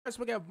First,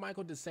 we got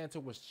Michael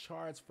DeSanto was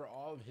charged for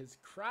all of his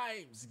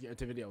crimes. Get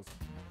to videos.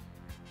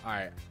 All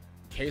right,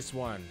 case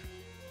one.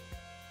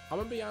 I'm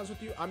gonna be honest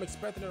with you. I'm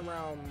expecting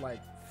around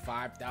like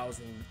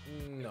 5,000.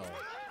 No.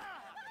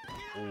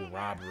 Oh,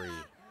 robbery.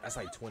 That's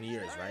like 20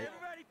 years, right?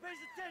 Everybody pays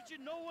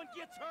attention. No one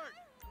gets hurt.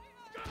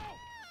 Go!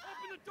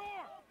 Open the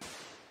door.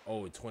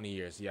 Oh, 20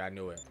 years. Yeah, I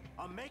knew it.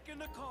 I'm making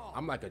the call.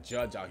 I'm like a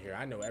judge out here.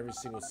 I know every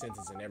single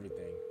sentence and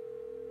everything.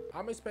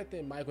 I'm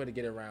expecting Michael to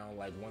get around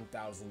like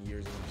 1,000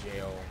 years in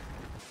jail.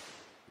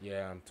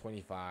 Yeah, I'm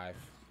 25.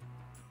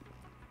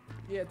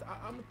 Yeah,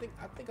 I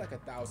think like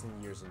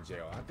 1,000 years in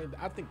jail.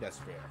 I think that's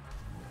fair.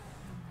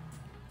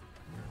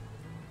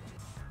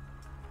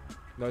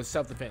 No, it's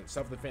self-defense.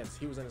 Self-defense.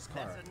 He was in his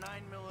car. That's a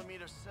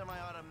 9mm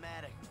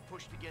semi-automatic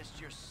pushed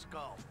against your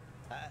skull.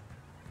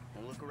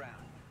 Don't look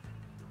around.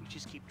 You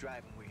just keep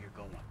driving where you're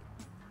going.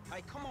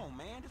 Hey, come on,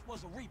 man. This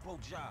was a repo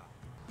job.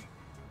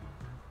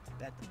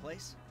 That the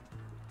place?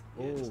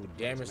 Oh, Yeah,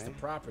 damage to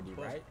property,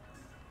 right?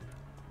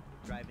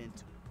 Drive into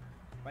it.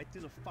 Right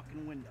through the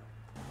fucking window.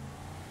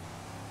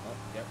 Oh,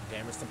 yep,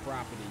 damage to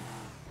property.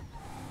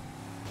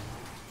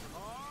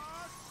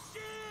 Oh,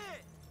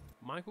 shit!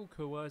 Michael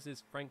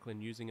coerces Franklin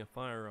using a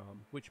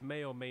firearm, which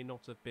may or may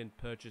not have been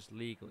purchased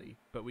legally,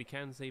 but we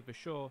can say for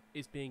sure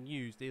is being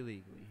used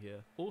illegally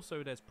here.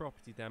 Also, there's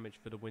property damage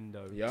for the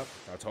window. Yep,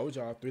 I told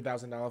y'all,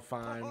 $3,000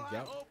 fine. Oh,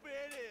 Yep. I hope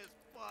it is,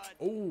 bud.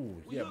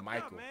 Oh, yeah, Look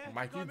Michael. up, man.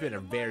 Mike, you've Come been a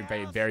into very, my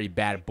very, house, very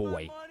bad take my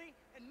boy. money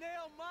and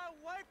nail my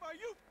wife? Are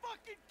you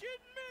fucking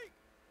kidding me?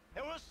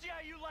 And we'll see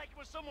how you like it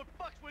when someone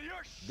fucks with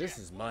your shit. This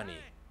is money.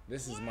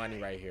 This is money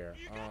right here.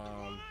 You got the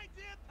wrong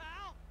idea,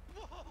 pal.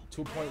 Whoa.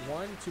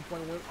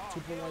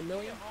 2.1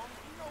 million. You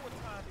know what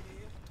time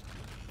it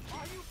is.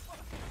 Are you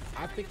fucking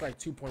I think like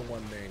 $2.1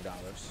 million.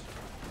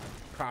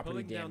 Property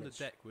Pulling down the damage.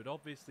 deck would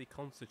obviously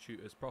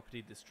constitute as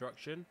property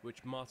destruction,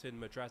 which Martin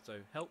Madrazo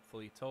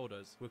helpfully told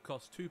us would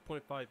cost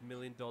 $2.5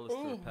 million to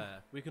repair.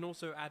 We can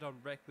also add on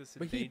reckless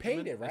But he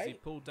endangerment paid it, as he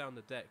right? pulled down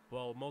the deck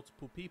while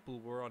multiple people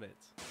were on it.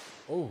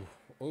 Oh,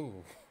 oh,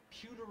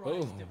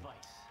 Computerized device.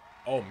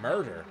 oh,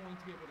 murder. We're going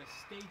to be able to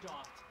stay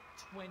docked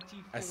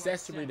 24/7.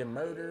 Accessory to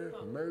murder,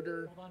 Oh,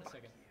 murder. Hold on a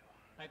second.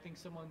 I think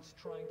someone's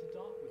trying to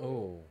dock with you.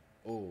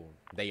 Oh, oh,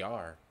 they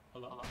are.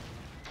 Hello?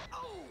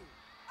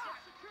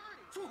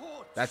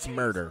 That's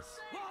murder.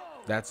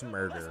 That's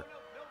murder.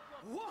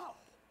 Whoa.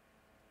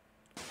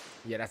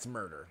 Yeah, that's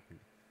murder.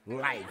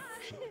 Life.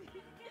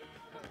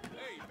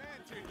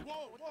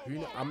 You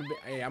know, I'm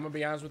gonna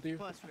be honest with you.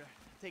 Plus, we're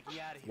taking you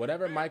out of here.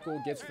 Whatever Michael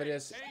gets for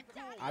this,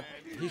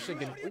 he should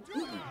get.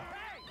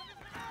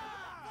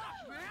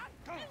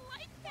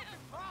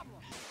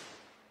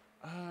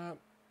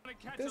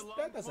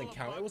 That doesn't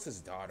count. It was his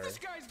daughter. This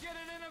guy's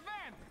getting in a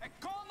van.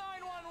 Call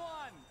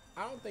 911.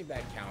 I don't think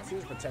that counts. He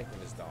was protecting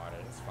his daughter.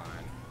 It's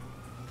fine.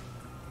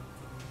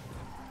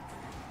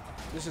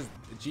 This is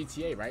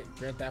GTA, right?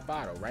 Grand Theft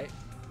Auto, right?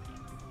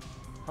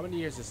 How many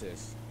years this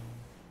is?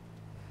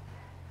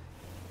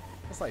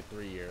 That's like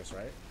 3 years,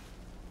 right?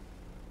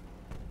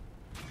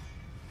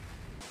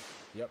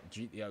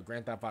 Yep,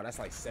 Grand Theft Auto. That's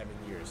like 7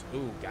 years.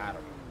 Ooh, got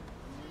him.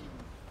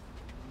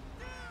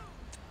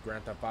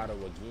 Grand Theft Auto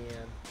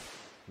again.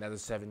 Another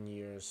 7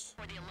 years.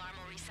 Or the alarm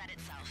will reset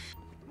itself.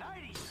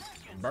 90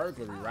 seconds.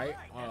 Burglary, right?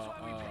 That's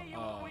why we pay you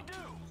what we do.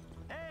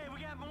 Hey, we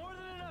got more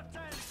than enough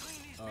time to clean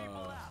these people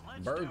out. Let's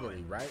do Burglary,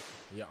 it. right?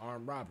 Yeah,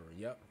 armed robbery.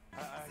 Yep.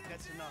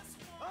 That's enough.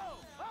 Oh,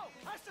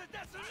 I said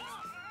that's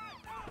enough.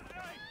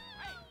 Hey,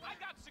 I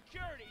got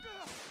security.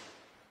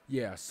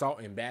 Yeah, assault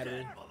and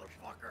battery.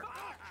 Motherfucker.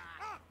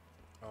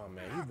 Oh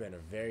man, you've been a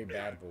very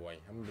bad boy.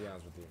 I'm gonna be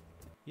honest with you.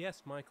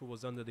 Yes, Michael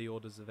was under the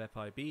orders of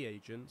FIB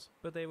agents,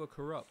 but they were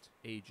corrupt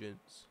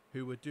agents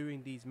who were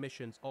doing these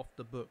missions off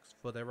the books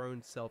for their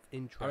own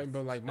self-interest. I mean,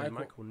 but like and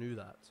Michael knew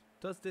that.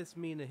 Does this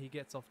mean that he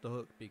gets off the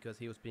hook because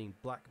he was being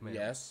blackmailed?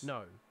 Yes.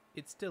 No,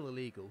 it's still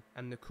illegal,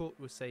 and the court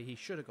would say he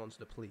should have gone to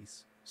the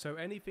police. So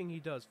anything he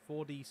does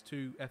for these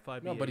two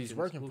FIB No, but he's agents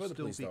working will for the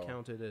still police, be though.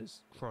 counted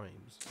as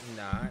crimes.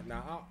 Nah, I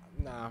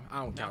don't Now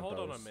count hold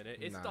those. on a minute,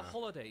 it's the Nah.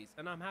 holidays,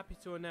 and I'm happy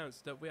to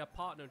announce that we are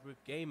partnered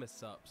with Gamer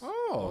Subs.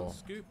 Oh. One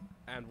scoop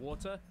and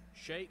water,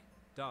 shake,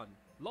 done.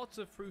 Lots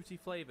of fruity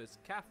flavors,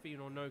 caffeine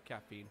or no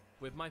caffeine,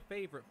 with my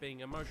favorite being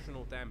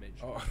emotional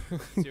damage. Oh.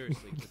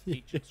 Seriously, the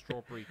peach and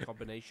strawberry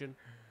combination,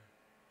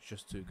 it's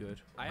just too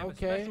good. I have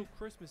Okay. a special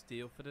Christmas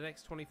deal for the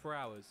next 24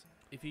 hours.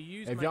 If you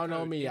use If my y'all know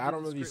code me, in I the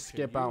don't really description,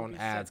 skip you out will on be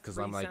ads sent 'cause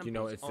free I'm like, you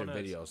know, samples it's their on us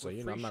video, so with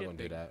you know, I'm free not gonna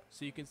do shipping, that.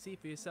 so you can see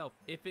for yourself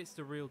if it's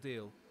the real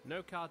deal.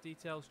 No card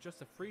details,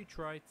 just a free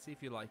try to see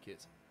if you like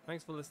it.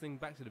 Thanks for listening.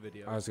 Back to the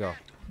video. All right, let's go.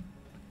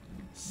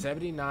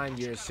 79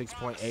 years,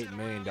 $6.8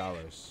 million.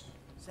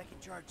 Second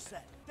charge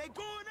set. They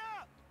going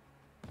up.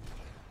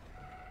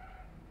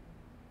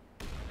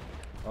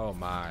 Oh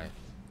my.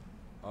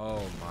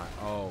 Oh my.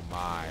 Oh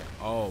my.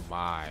 Oh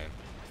my.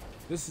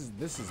 This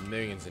is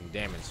millions in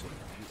damage.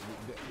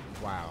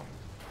 Wow.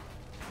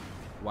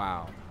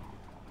 Wow.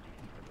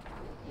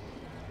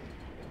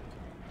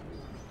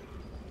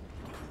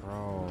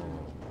 Bro.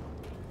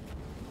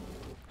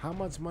 How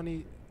much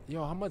money?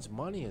 Yo, how much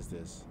money is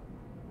this?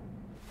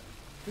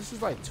 This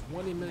is like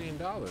 $20 million.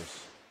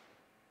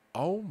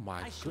 Oh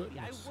my I should be.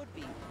 I goodness. would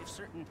be if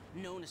certain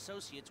known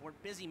associates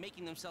weren't busy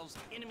making themselves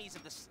enemies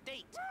of the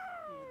state.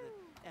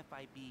 The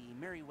FIB,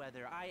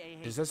 Merryweather,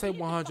 IAA. Does that say they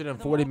fucking know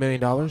 $140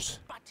 million? all.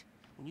 But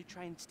when you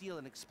try and steal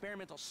an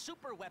experimental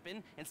super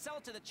weapon and sell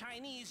it to the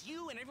Chinese,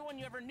 you and everyone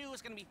you ever knew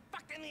is gonna be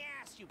fucked in the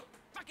ass, you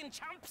fucking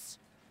chumps.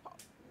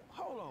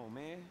 Hold on,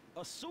 man.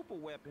 A super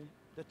weapon?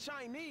 The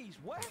Chinese?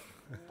 What?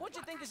 What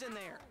you think is in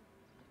there?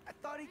 I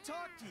thought he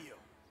talked to you.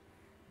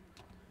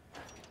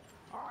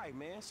 All right,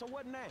 man. So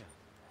what now?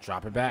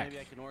 Drop it back.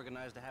 Maybe I can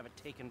organize to have it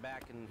taken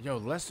back and. Yo,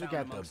 Lester found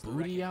got the amongst booty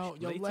wreckage. out.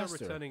 Yo, Later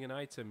Lester. returning an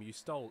item you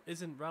stole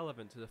isn't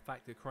relevant to the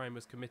fact the crime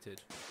was committed.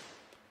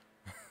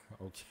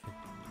 Okay.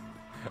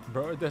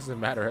 Bro, it doesn't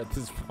matter at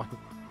this point.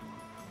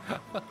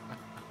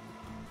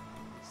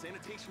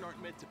 Sanitation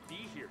aren't meant to be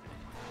here.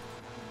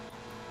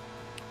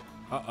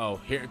 Uh-oh,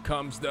 here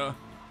comes the...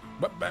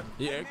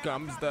 Here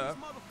comes the...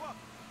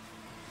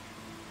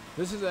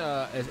 This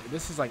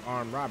is like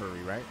armed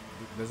robbery, right?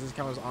 Does this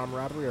count as armed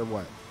robbery or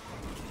what?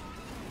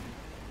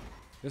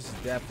 This is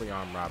definitely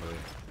armed robbery.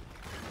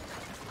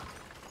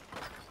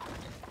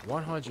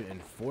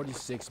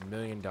 $146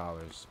 million.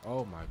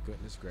 Oh my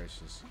goodness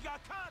gracious. We got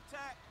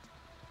contact.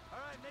 All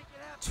right, make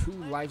it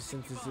happen. 2 life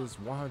sentences,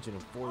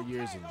 104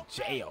 years in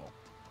jail.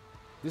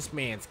 This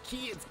man's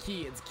kids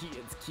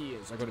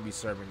are gonna be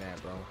serving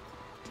that, bro.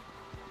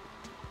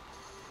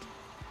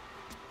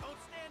 Don't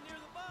stand near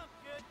the bomb,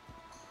 kid.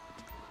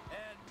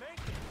 And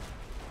make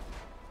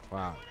it.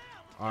 Wow.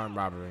 Armed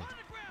robbery. On the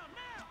ground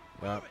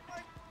now. Yup.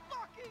 My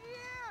fucking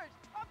ears.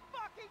 I'm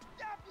fucking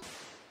deaf.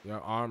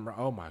 Yo,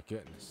 oh my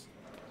goodness.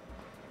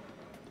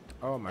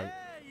 Oh my. There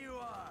you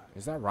are.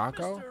 Is that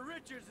Rocco? Mr.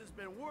 Richards has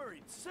been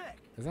worried sick.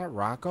 Is that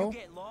Rocco? You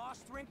get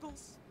lost,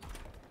 Wrinkles?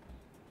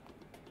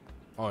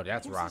 Oh,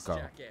 that's Rocco.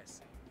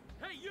 Jackass?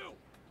 Hey, you!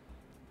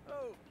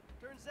 Oh,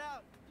 turns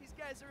out these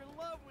guys are in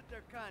love with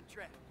their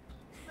contract.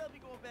 They'll be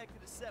going back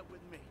to the set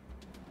with me.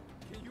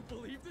 Can you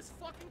believe this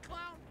fucking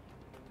clown?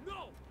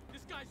 No!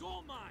 This guy's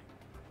all mine!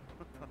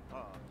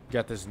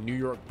 Got this New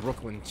York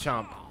Brooklyn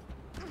chump.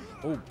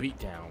 Oh, beat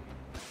down.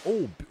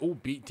 Oh,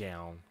 beat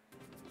down.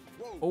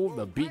 Oh,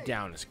 the beat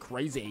down is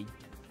crazy.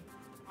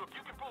 Look,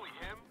 you can bully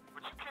him,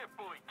 but you can't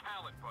bully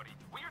talent, buddy.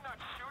 We are not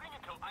shooting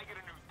until I get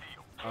a new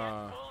deal.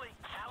 Can't bully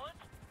talent?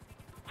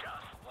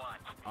 Just watch.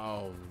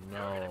 Oh You're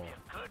gonna no. be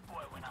a good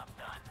boy when I'm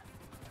done.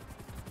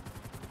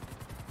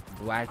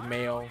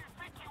 Blackmail. You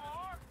think you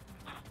are?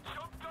 Just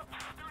jumped up to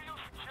studio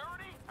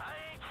security? I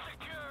ain't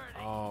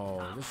security.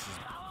 Oh, this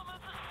Solemn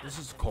as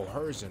a is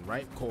coercion,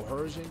 right?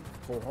 Coercion.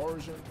 one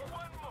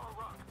more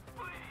rock,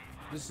 please.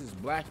 This is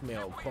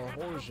blackmail.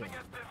 Coercion.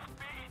 At this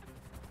speed.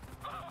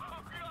 Oh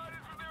God,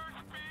 isn't there a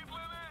speed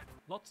limit?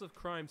 Lots of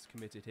crimes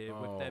committed here,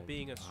 with there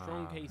being a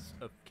strong case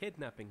of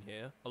kidnapping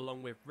here,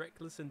 along with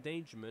reckless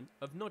endangerment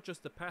of not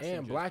just the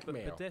passengers, blackmail.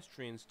 but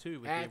pedestrians too,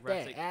 with Add the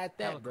erratic that,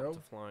 helicopter bro.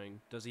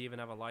 flying. Does he even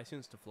have a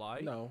license to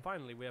fly? No.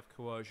 Finally, we have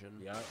coercion.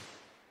 Yup.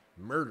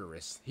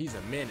 Murderous. He's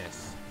a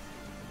menace.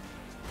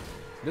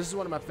 This is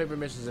one of my favorite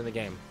missions in the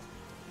game.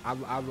 I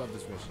love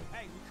this mission.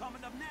 Hey, we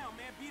coming up now,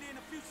 man. Be there in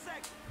a few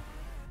seconds.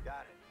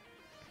 Got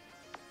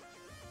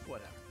it.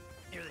 Whatever.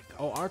 Here they come.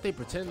 Oh, aren't they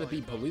pretending to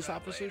be police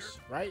officers?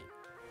 Right?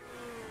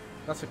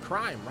 That's a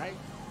crime, right?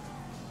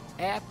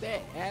 Add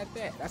that.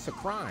 That's a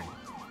crime.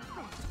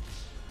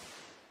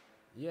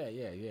 Yeah.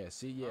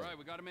 See, yeah. All right,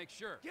 we gotta make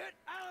sure. Get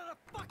out of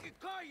the fucking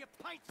car, you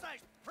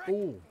pint-sized prick.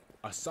 Ooh,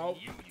 assault.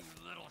 You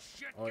little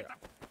shit. Oh, Get yeah.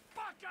 the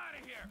fuck out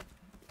of here.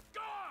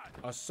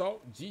 God!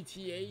 Assault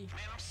GTA. Man,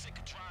 I'm sick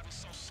of driving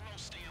so slow,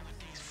 staying with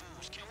these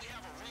fools. Can we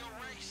have a real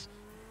race?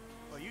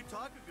 Well, you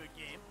talk a good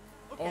game.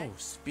 Oh, Okay,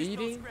 just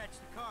speeding? don't scratch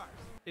the cars.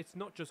 It's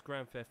not just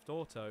Grand Theft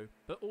Auto,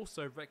 but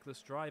also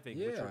reckless driving,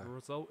 which Yeah. will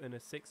result in a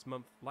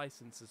 6-month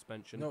license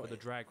suspension No, for the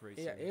drag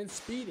racing. Yeah, in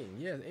speeding.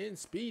 Yeah, in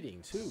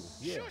speeding too.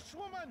 Yeah. Shush,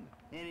 woman.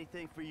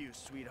 Anything for you,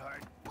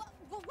 sweetheart.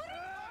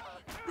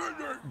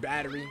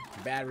 Battery,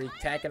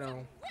 tack it on.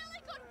 Really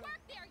good work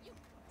there, you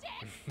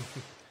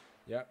dick!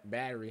 Yep,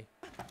 battery.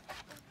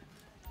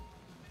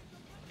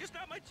 Just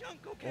not my junk,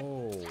 okay?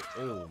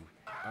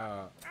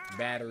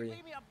 Battery,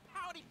 Leave me a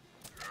pouty.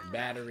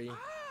 battery.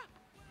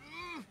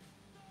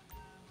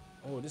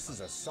 Oh, this is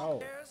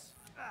assault. There's-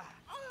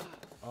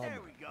 Oh, There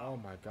we go. Oh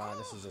my God,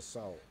 this is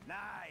assault.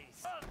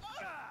 Nice.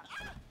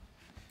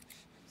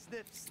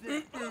 Snip,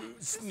 snip.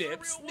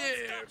 Snip,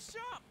 snip.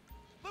 Shop.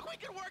 Look, we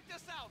can work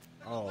this out.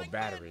 Oh, Like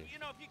battery. that, you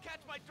know, if you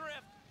catch my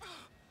drift.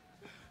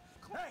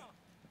 Hey,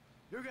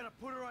 you're gonna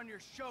put her on your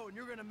show, and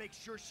you're gonna make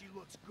sure she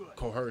looks good.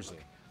 Coercion.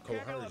 Okay,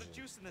 I got a lot of Coercion.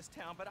 juice in this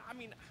town, but I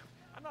mean,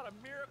 I'm not a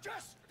miracle.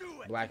 Just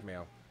do it.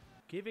 Blackmail.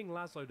 Giving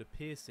Laszlo the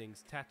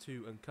piercings,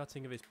 tattoo, and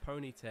cutting of his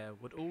ponytail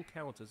would all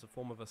count as a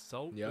form of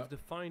assault, Yep. with the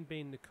fine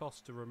being the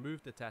cost to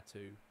remove the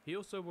tattoo. He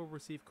also will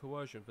receive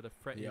coercion for the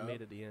threat Yep. he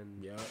made at the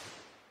end.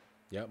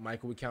 Yep,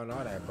 Michael, we count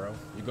all that, bro.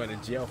 You're going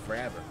to jail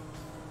forever.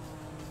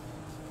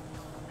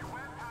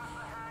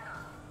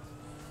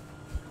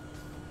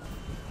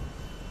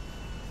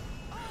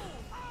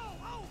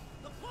 Oh,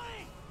 the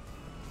plane.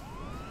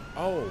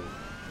 Oh,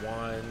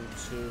 1,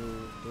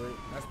 2, 3.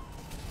 That's.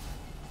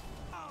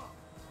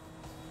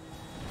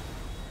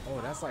 Oh,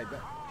 that's like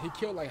that. He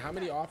killed like how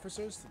many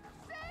officers?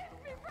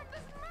 Save me from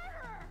this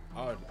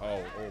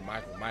murder!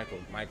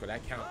 Michael,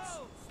 that counts.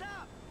 Whoa,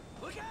 stop!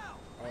 Look out!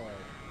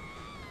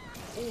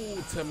 Oh.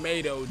 Ooh,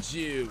 tomato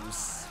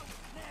juice.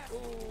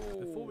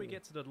 Before we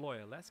get to the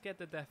lawyer, let's get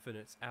the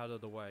definites out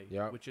of the way,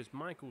 Yep. which is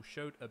Michael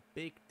showed a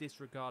big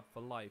disregard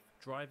for life,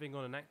 driving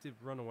on an active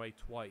runaway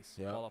twice,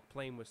 Yep. while a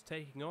plane was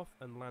taking off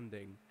and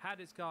landing. Had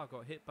his car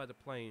got hit by the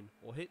plane,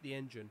 or hit the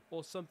engine,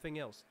 or something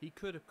else, he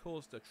could have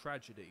caused a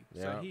tragedy. So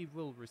Yep. he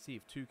will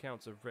receive 2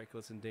 counts of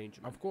reckless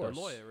endangerment. Of course.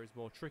 The lawyer is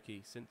more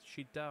tricky, since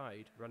she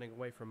died running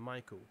away from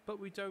Michael, but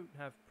we don't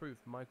have proof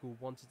Michael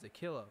wanted to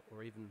kill her,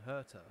 or even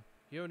hurt her.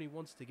 He only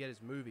wants to get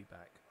his movie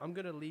back. I'm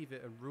gonna leave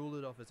it and rule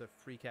it off as a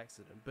freak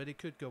accident, but it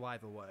could go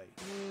either way.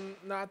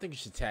 No, I think you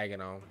should tag it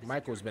on.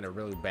 Michael's been a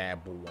really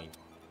bad boy.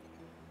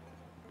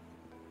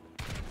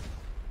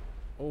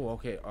 Oh,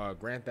 okay.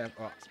 Grand Theft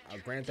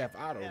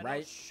Auto, Yeah, no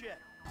right? shit.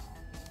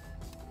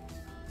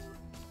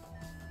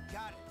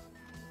 Got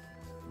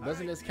it.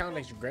 Doesn't this count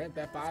as Grand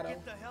Theft Let's Auto?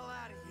 get the hell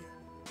out of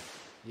here.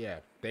 Yeah,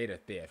 data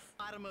theft.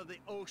 Bottom of the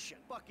ocean.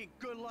 Fucking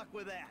good luck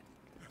with that.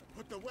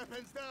 Put the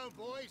weapons down,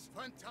 boys.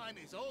 Fun time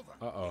is over.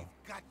 Uh-oh.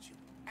 We've got you.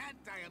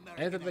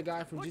 Anti-American. Ain't that the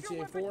guy from Put your GTA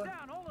weapons 4?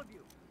 down, all of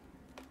you.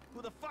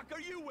 Who the fuck are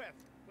you with?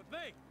 With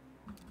me.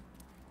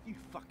 You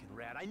fucking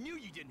rat. I knew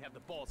you didn't have the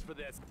balls for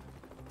this.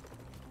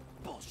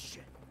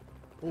 Bullshit.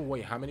 Oh,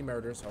 wait, how many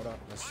murders? Hold up,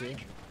 let's see.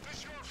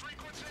 This your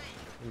frequency.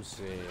 Let me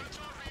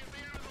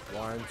see.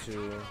 1,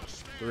 2,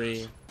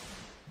 3.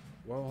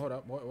 Well, hold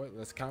up. Wait,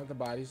 let's count the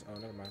bodies. Oh,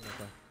 never mind.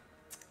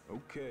 Okay.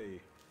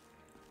 Okay.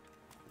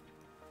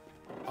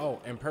 Oh,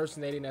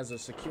 impersonating as a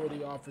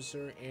security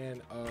officer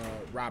and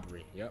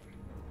robbery. Yep.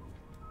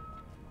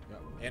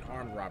 And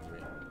armed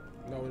robbery.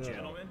 No.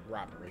 Gentlemen,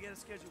 Robbery. We gotta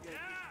schedule.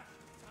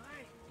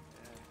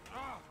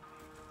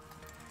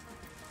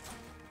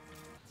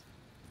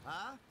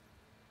 Huh?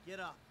 Get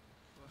up.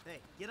 Hey,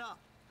 get up.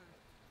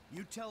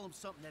 You tell him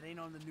something that ain't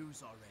on the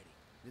news already.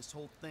 This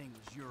whole thing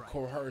was your idea.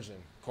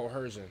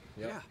 Coercion.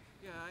 Yep.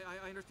 Yeah,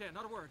 I understand.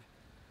 Not a word.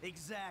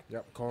 Exactly.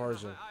 Yep.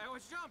 Coercion. I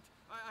was jumped.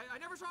 I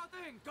never saw a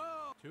thing.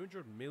 Go.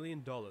 $200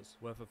 million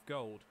worth of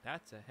gold.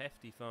 That's a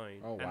hefty fine.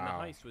 Oh, And wow.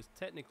 the heist was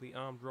technically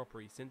armed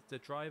robbery since the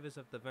drivers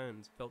of the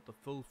vans felt the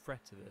full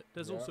threat of it.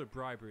 There's Yep. also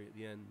bribery at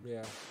the end.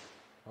 Yeah.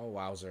 Oh,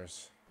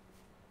 wowzers.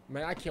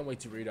 Man, I can't wait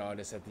to read all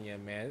this at the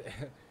end, man.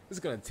 This is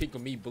gonna tickle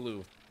me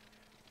blue.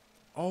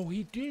 Oh,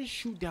 he did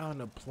shoot down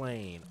the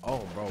plane.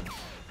 Oh, bro.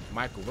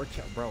 Michael, we're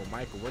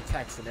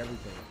taxing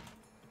everything.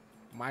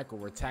 Michael,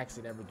 we're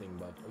taxing everything,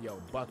 but yo,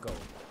 Bucko.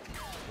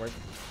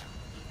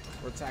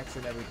 We're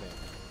taxing everything.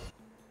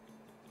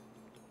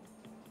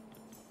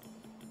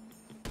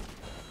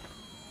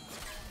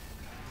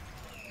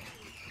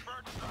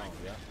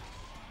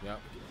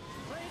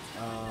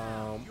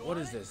 Oh, yep. What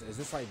is this? Is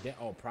this like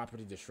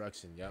property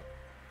destruction? Yep.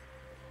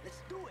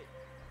 Let's do it.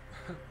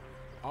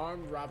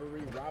 Armed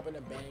robbery, robbing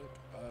a bank.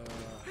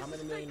 How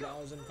many $1 million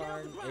in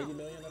fine? 80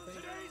 million, I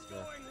think. Yeah.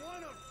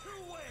 One of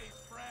 2 ways,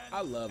 Fred.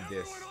 I love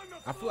this.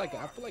 I feel like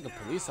a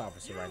police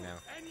officer right now.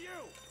 And you.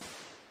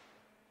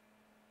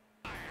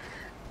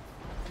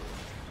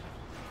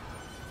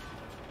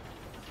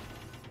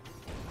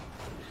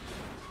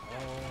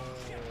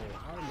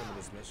 Oh, I remember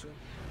this mission.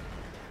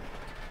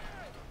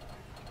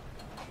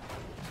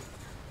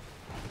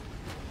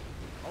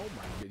 Oh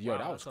my god, yo, Wow,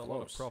 that was that's a lot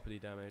of close. property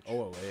damage.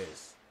 Oh, it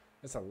is.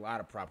 It's a lot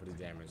of property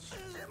damage.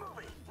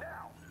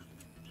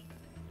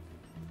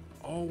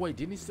 Oh wait,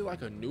 didn't he steal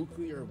like a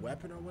nuclear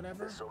weapon or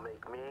whatever? This'll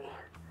make me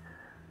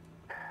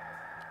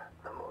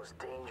the most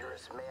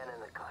dangerous man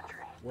in the country.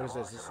 What is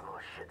this? I'm also the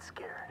most shit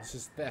scared. This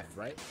is theft,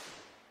 right?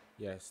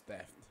 Yes,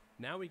 theft.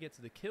 Now we get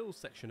to the kills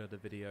section of the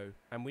video,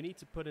 and we need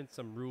to put in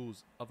some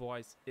rules,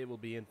 otherwise it will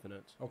be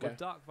infinite. Okay. With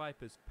Dark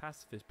Viper's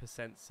Pacifist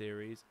Percent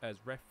series as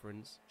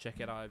reference, check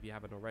it out if you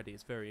haven't already,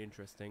 it's very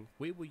interesting.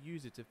 We will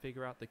use it to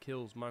figure out the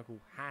kills Michael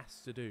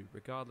has to do,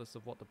 regardless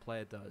of what the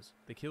player does.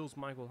 The kills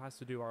Michael has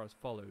to do are as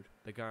followed.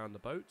 The guy on the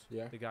boat,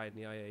 Yeah. the guy in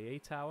the IAA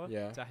tower,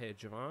 Yeah. Tahir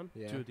Javan,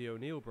 Yeah. 2 of the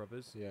O'Neill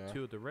brothers, Yeah.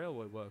 2 of the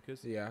railway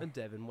workers, Yeah. and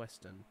Devin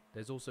Weston.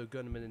 There's also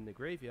gunmen in the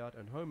graveyard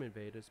and home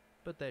invaders,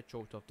 but they're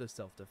chalked off to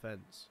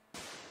self-defense.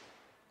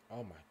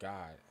 Oh my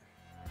god.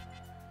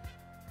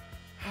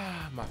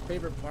 My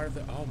favorite part of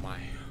the oh my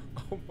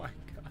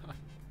god.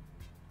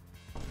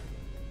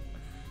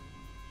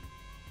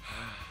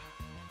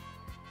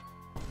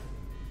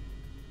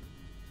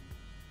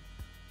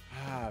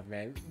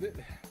 Man,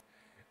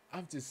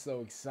 I'm just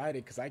so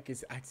excited because I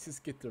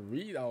just get to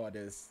read all of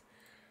this.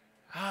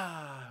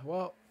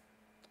 Well,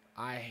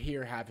 I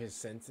here have his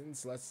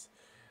sentence. Let's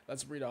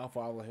read off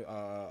all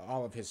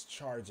of his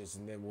charges,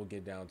 and then we'll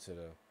get down to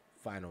the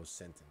final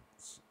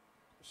sentence.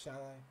 Shall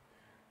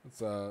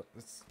I?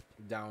 Let's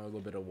down a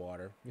little bit of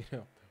water, you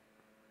know.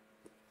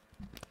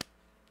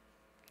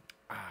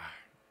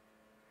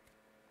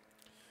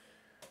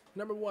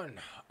 Number 1,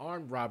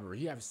 armed robbery.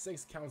 He has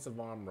 6 counts of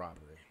armed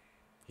robbery.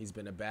 He's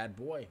been a bad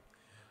boy.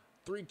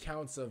 3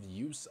 counts of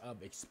use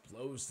of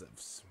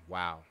explosives.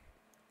 Wow.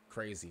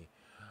 Crazy.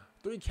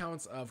 3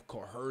 counts of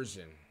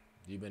coercion.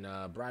 You've been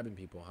bribing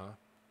people, huh?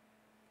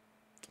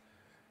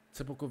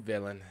 Typical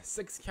villain.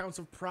 6 counts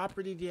of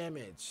property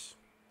damage.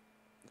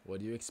 What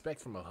do you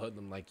expect from a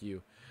hoodlum like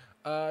you?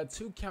 2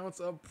 counts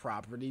of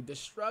property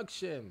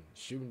destruction.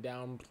 Shooting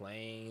down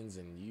planes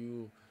and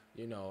you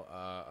know,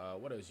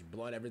 what else? You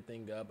blowing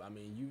everything up. I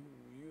mean, you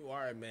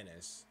are a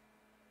menace.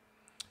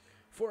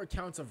 4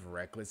 counts of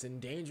reckless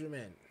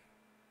endangerment.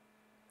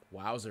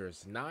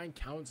 Wowzers. 9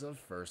 counts of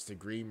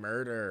first-degree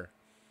murder.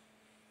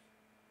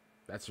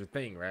 That's your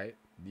thing, right?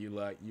 You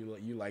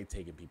like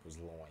taking people's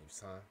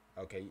lives, huh?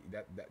 Okay,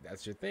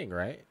 that's your thing,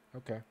 right?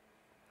 Okay.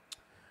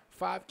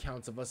 5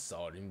 counts of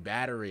assault and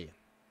battery.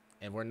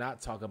 And we're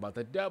not talking about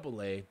the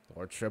AA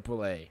or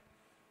AAA.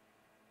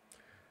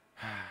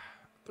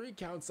 3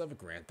 counts of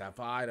Grand Theft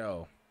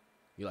Auto.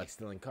 You like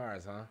stealing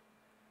cars, huh?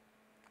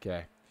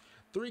 Okay.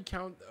 3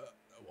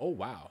 oh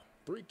wow.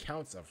 3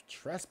 counts of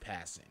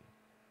trespassing.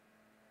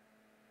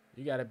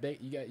 You got a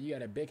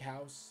big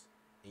house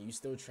and you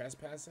still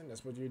trespassing?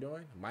 That's what you're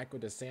doing? Michael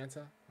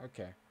DeSanta?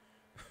 Okay.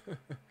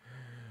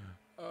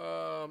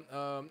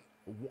 Oh,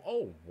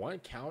 1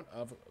 count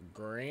of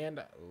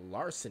grand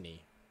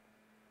larceny.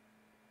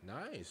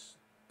 Nice.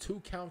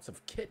 2 counts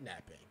of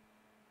kidnapping.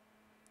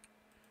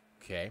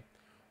 Okay.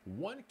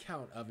 1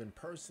 count of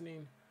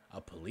impersonating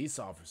a police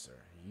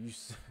officer.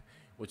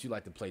 What you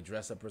like to play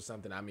dress up or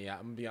something? I mean,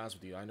 I'm gonna be honest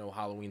with you. I know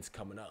Halloween's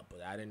coming up,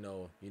 but I didn't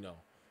know, you know,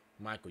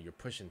 Michael, you're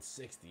pushing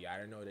 60. I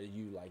didn't know that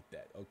you like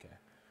that. Okay.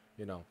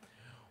 You know,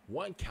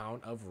 1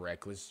 count of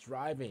reckless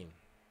driving.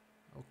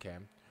 Okay.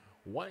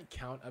 1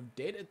 count of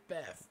data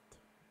theft.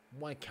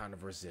 1 count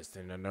of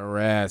resisting an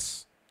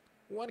arrest.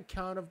 1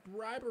 count of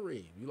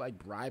bribery. You like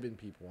bribing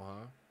people,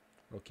 huh?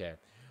 Okay.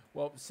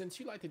 Well, since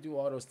you like to do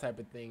all those type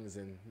of things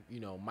and, you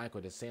know, Michael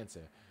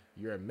DeSanta,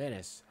 you're a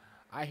menace,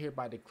 I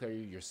hereby declare you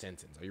your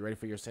sentence. Are you ready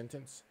for your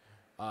sentence?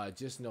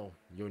 Just know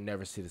you'll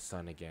never see the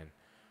sun again.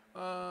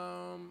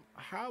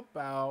 How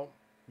about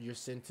your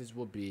sentence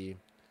will be,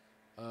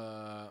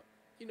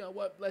 you know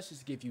what? Let's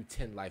just give you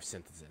 10 life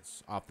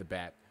sentences off the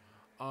bat.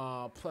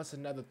 Plus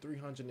another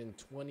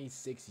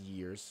 326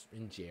 years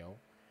in jail.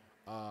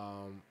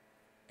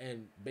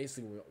 And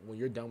basically when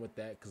you're done with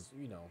that, because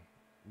you know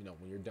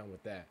when you're done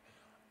with that,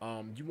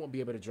 you won't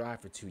be able to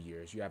drive for 2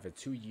 years. You have a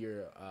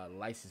 2-year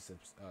license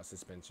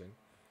suspension,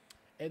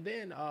 and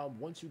then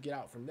once you get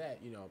out from that,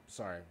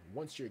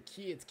 once your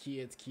kids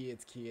get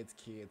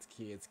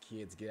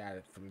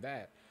out from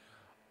that,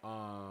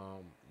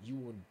 you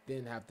will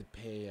then have to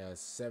pay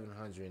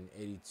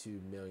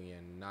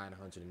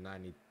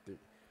 782,993.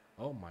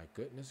 Oh my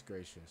goodness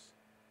gracious.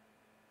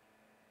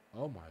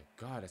 Oh my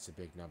God, that's a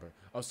big number.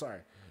 Oh, sorry.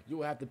 You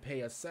will have to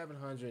pay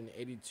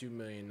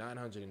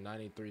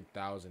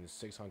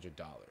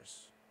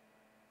 $782,993,600.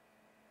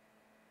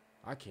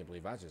 I can't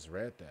believe I just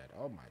read that.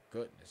 Oh my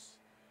goodness.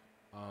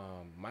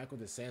 Michael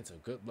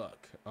DeSanta, good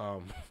luck.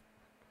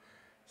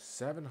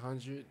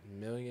 $700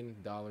 million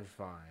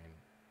fine.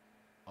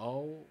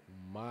 Oh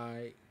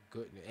my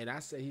goodness. And I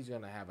said he's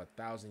gonna have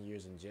 1,000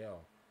 years in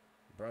jail.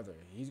 Brother,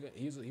 he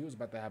was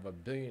about to have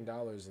 $1 billion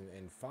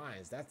in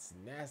fines. That's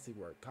nasty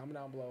work. Comment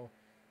down below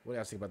what do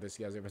y'all think about this.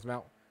 You guys ever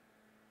smell?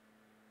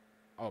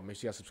 Oh, make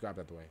sure y'all subscribe,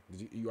 by the way.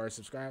 You already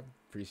subscribed?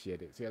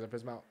 Appreciate it. See you guys ever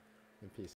smell? And peace.